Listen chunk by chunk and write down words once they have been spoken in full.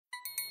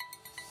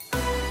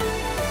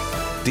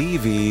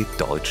DW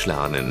Deutsch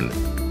lernen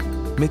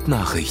mit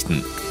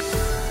Nachrichten.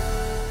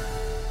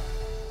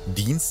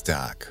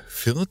 Dienstag,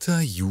 4.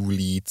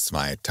 Juli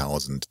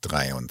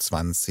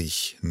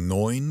 2023,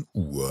 9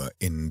 Uhr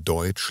in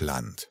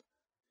Deutschland.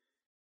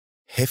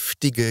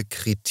 Heftige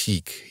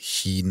Kritik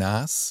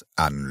Chinas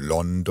an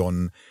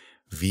London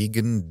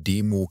wegen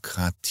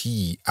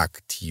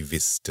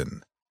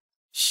Demokratieaktivisten.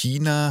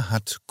 China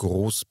hat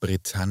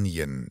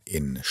Großbritannien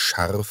in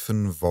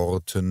scharfen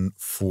Worten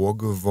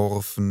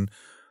vorgeworfen,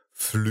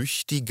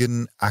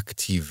 flüchtigen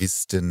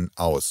Aktivisten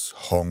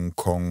aus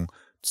Hongkong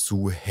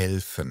zu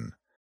helfen.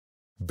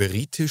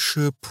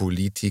 Britische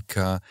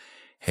Politiker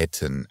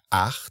hätten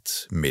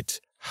 8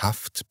 mit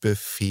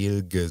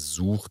Haftbefehl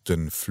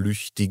gesuchten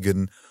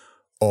Flüchtigen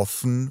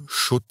offen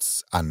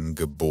Schutz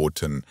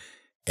angeboten,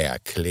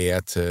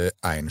 erklärte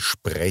ein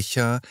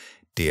Sprecher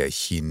der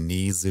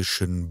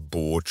chinesischen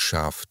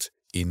Botschaft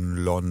in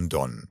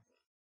London.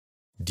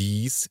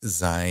 Dies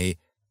sei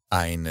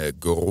eine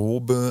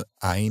grobe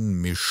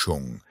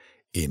Einmischung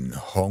in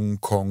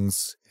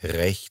Hongkongs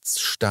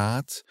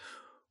Rechtsstaat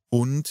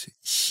und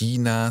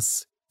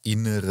Chinas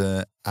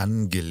innere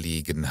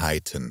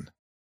Angelegenheiten.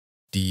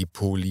 Die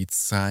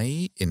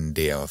Polizei in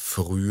der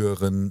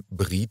früheren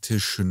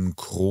britischen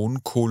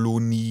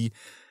Kronkolonie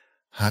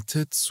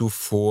hatte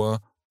zuvor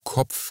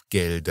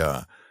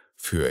Kopfgelder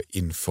für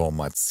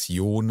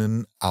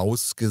Informationen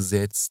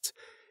ausgesetzt,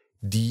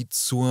 die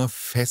zur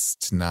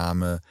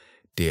Festnahme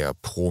der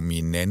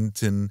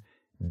prominenten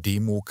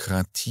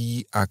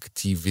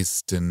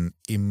Demokratieaktivisten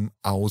im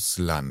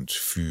Ausland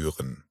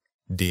führen.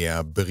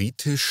 Der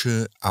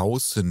britische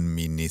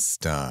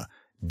Außenminister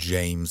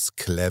James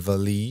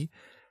Cleverly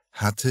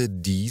hatte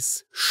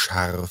dies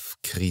scharf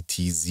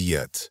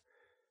kritisiert.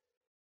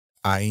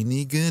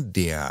 Einige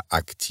der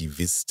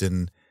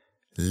Aktivisten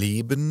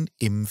leben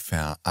im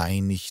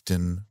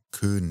Vereinigten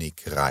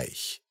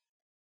Königreich.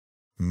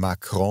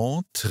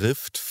 Macron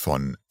trifft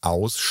von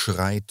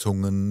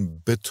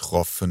Ausschreitungen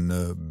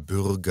betroffene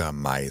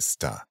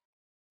Bürgermeister.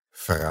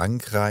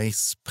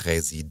 Frankreichs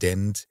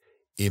Präsident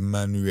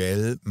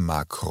Emmanuel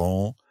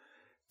Macron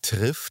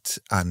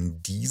trifft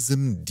an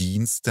diesem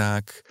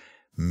Dienstag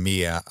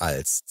mehr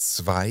als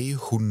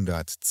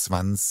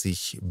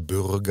 220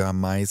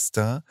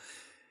 Bürgermeister,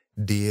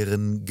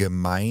 deren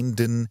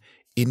Gemeinden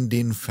in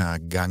den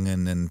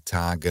vergangenen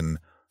Tagen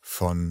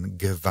von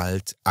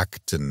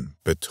Gewaltakten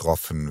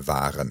betroffen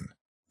waren.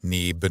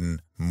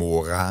 Neben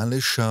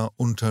moralischer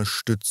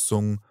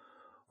Unterstützung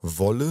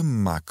wolle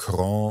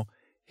Macron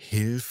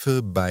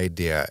Hilfe bei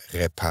der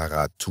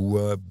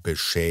Reparatur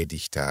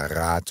beschädigter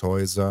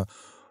Rathäuser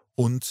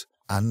und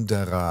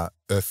anderer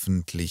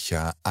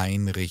öffentlicher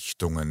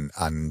Einrichtungen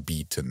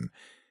anbieten,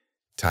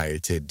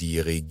 teilte die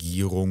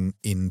Regierung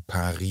in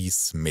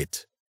Paris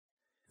mit.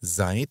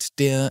 Seit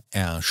der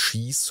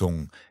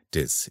Erschießung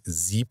des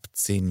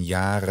 17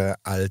 Jahre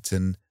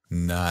alten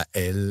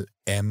Nael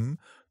M.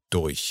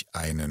 durch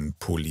einen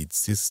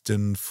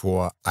Polizisten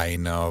vor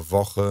einer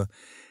Woche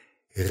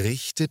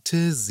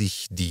richtete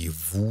sich die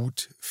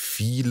Wut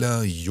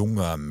vieler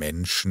junger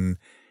Menschen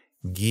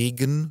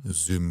gegen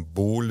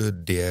Symbole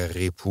der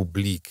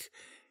Republik,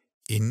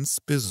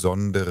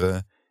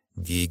 insbesondere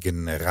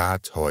gegen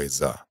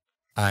Rathäuser.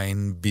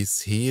 Ein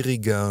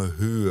bisheriger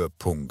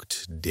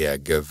Höhepunkt der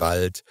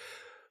Gewalt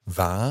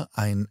war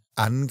ein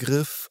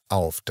Angriff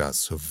auf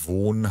das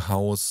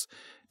Wohnhaus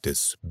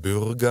des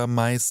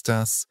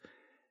Bürgermeisters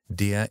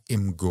der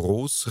im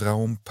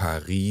Großraum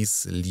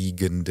Paris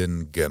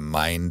liegenden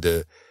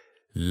Gemeinde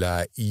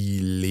La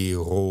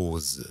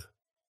Île-aux-Roses.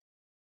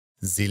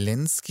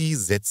 Selenskyj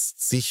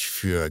setzt sich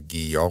für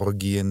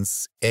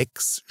Georgiens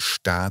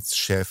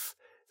Ex-Staatschef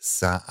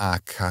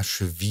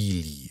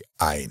Saakaschwili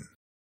ein.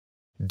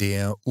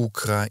 Der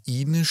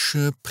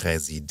ukrainische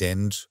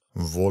Präsident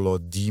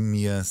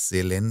Volodymyr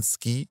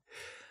Selenskyj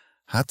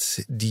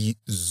hat die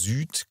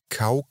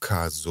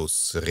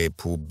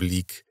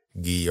Südkaukasusrepublik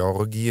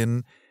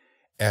Georgien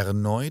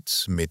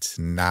erneut mit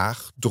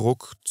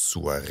Nachdruck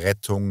zur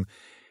Rettung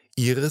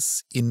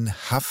ihres in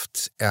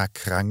Haft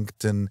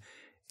erkrankten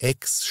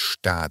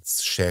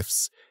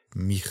Ex-Staatschefs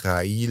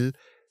Michail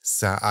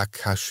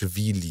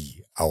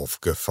Saakaschwili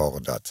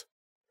aufgefordert.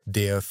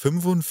 Der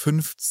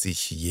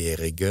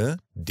 55-Jährige,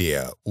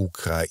 der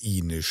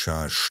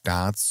ukrainischer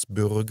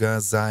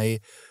Staatsbürger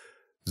sei,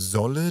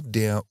 solle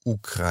der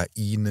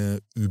Ukraine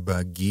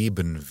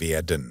übergeben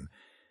werden,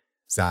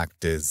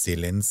 sagte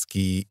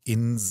Selenskyj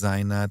in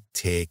seiner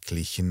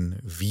täglichen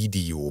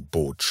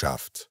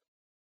Videobotschaft.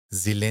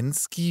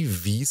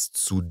 Selenskyj wies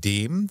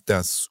zudem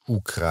das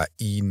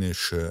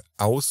ukrainische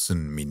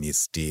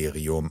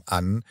Außenministerium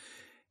an,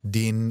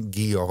 den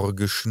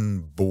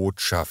georgischen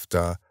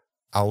Botschafter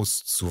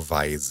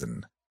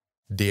auszuweisen.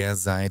 Der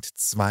seit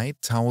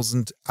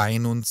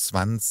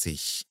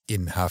 2021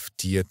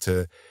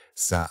 inhaftierte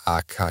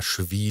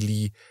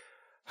Saakaschwili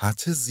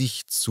hatte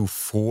sich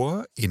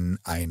zuvor in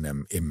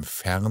einem im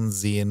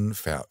Fernsehen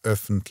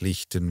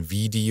veröffentlichten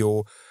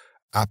Video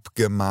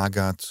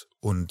abgemagert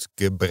und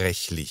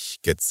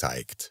gebrechlich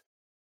gezeigt.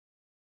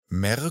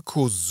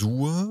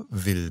 Mercosur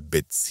will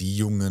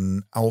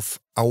Beziehungen auf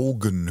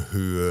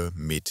Augenhöhe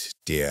mit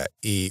der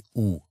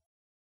EU.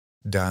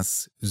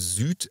 Das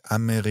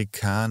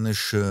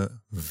südamerikanische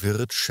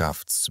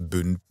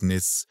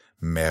Wirtschaftsbündnis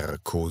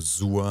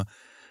Mercosur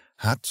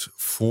hat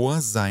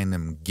vor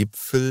seinem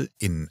Gipfel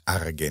in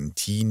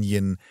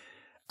Argentinien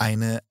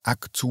eine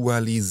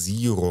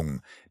Aktualisierung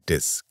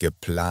des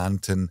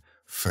geplanten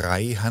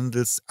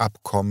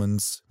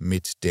Freihandelsabkommens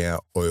mit der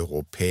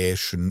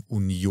Europäischen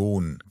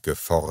Union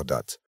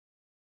gefordert.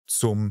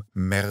 Zum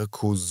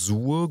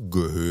Mercosur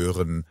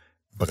gehören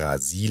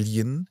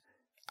Brasilien,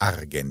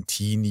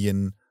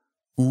 Argentinien,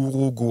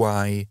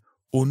 Uruguay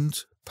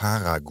und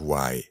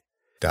Paraguay.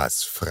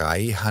 Das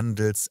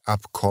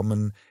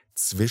Freihandelsabkommen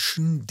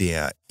zwischen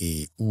der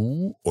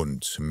EU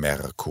und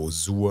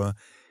Mercosur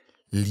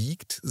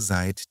liegt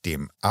seit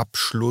dem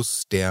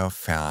Abschluss der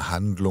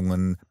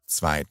Verhandlungen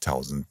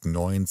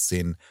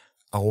 2019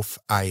 auf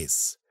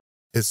Eis.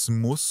 Es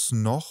muss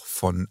noch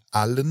von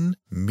allen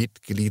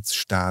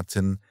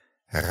Mitgliedstaaten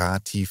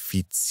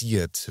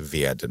ratifiziert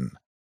werden.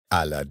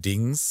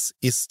 Allerdings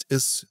ist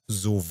es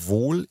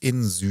sowohl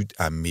in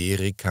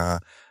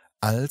Südamerika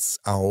als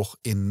auch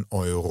in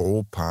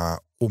Europa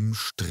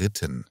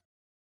umstritten.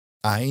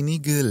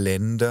 Einige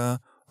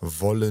Länder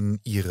wollen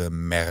ihre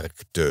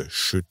Märkte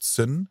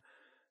schützen,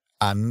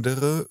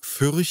 andere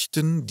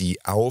fürchten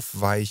die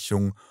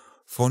Aufweichung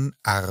von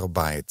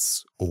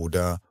Arbeits-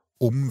 oder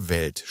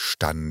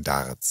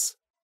Umweltstandards.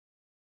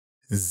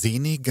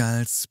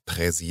 Senegals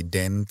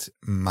Präsident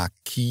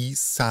Macky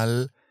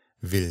Sall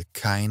will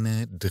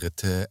keine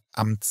dritte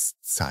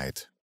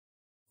Amtszeit.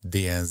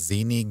 Der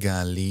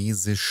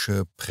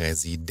senegalesische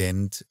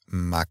Präsident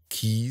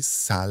Macky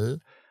Sall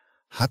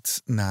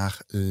hat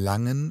nach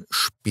langen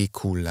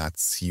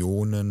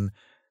Spekulationen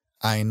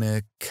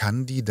eine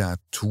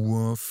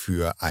Kandidatur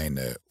für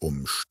eine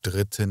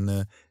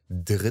umstrittene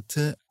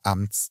dritte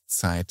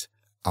Amtszeit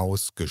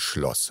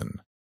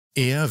ausgeschlossen.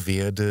 Er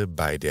werde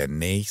bei der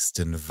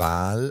nächsten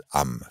Wahl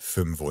am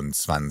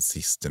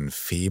 25.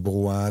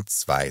 Februar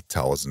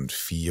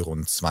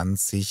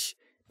 2024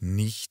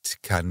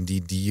 nicht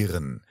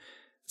kandidieren,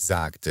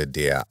 sagte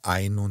der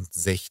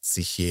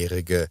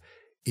 61-Jährige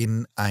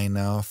in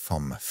einer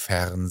vom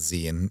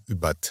Fernsehen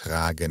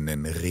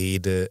übertragenen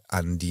Rede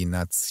an die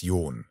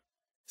Nation.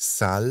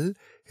 Sall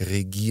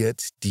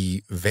regiert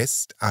die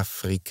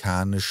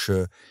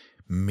westafrikanische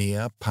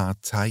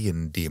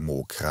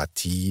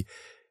Mehrparteiendemokratie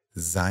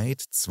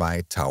seit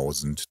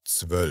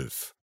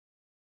 2012.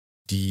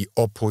 Die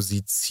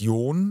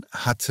Opposition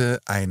hatte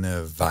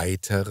eine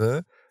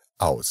weitere,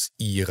 aus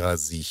ihrer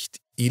Sicht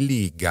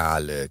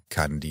illegale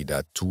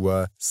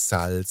Kandidatur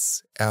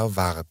Salls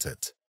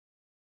erwartet.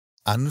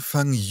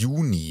 Anfang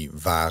Juni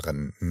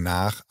waren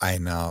nach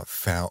einer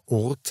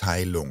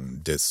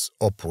Verurteilung des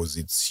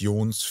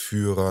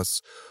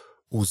Oppositionsführers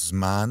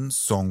Ousmane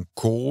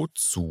Sonko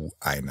zu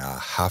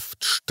einer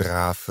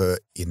Haftstrafe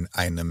in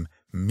einem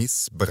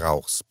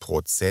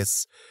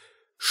Missbrauchsprozess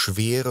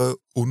schwere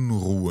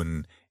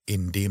Unruhen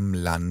in dem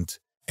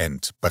Land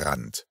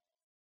entbrannt.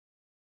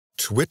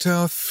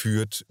 Twitter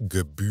führt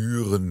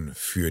Gebühren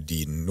für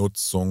die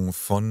Nutzung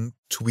von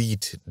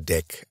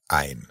TweetDeck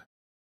ein.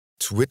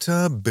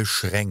 Twitter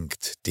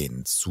beschränkt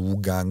den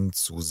Zugang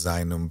zu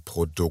seinem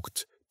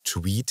Produkt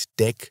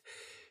TweetDeck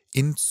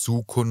in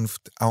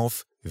Zukunft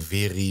auf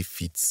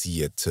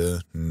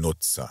verifizierte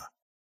Nutzer.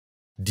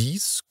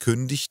 Dies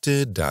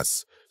kündigte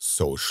das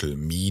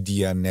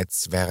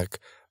Social-Media-Netzwerk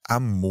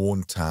am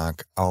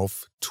Montag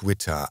auf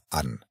Twitter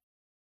an.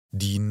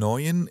 Die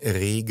neuen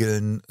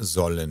Regeln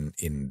sollen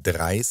in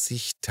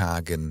 30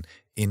 Tagen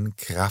in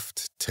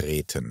Kraft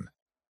treten.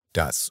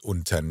 Das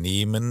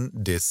Unternehmen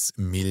des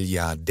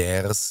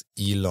Milliardärs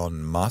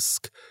Elon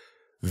Musk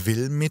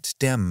will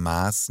mit der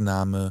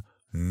Maßnahme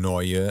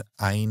neue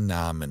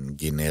Einnahmen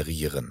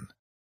generieren.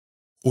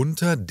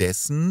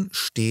 Unterdessen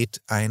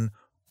steht ein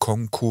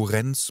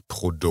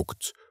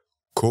Konkurrenzprodukt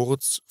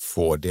kurz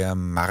vor der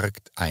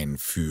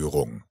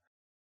Markteinführung.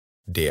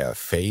 Der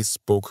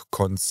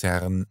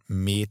Facebook-Konzern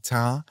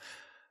Meta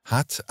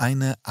hat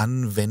eine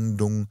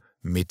Anwendung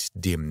mit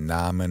dem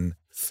Namen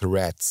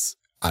Threads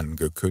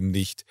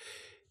angekündigt,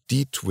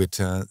 die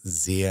Twitter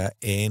sehr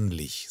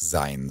ähnlich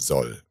sein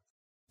soll.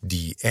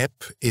 Die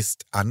App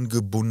ist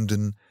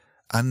angebunden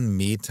an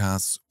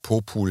Metas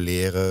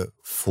populäre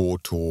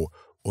Foto-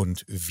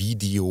 und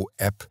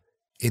Video-App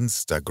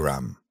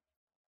Instagram.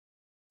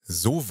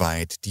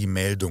 Soweit die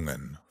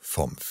Meldungen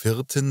vom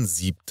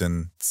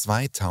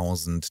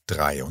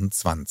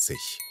 4.7.2023.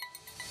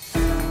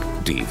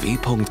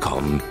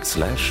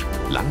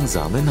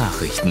 dw.com/langsame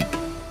Nachrichten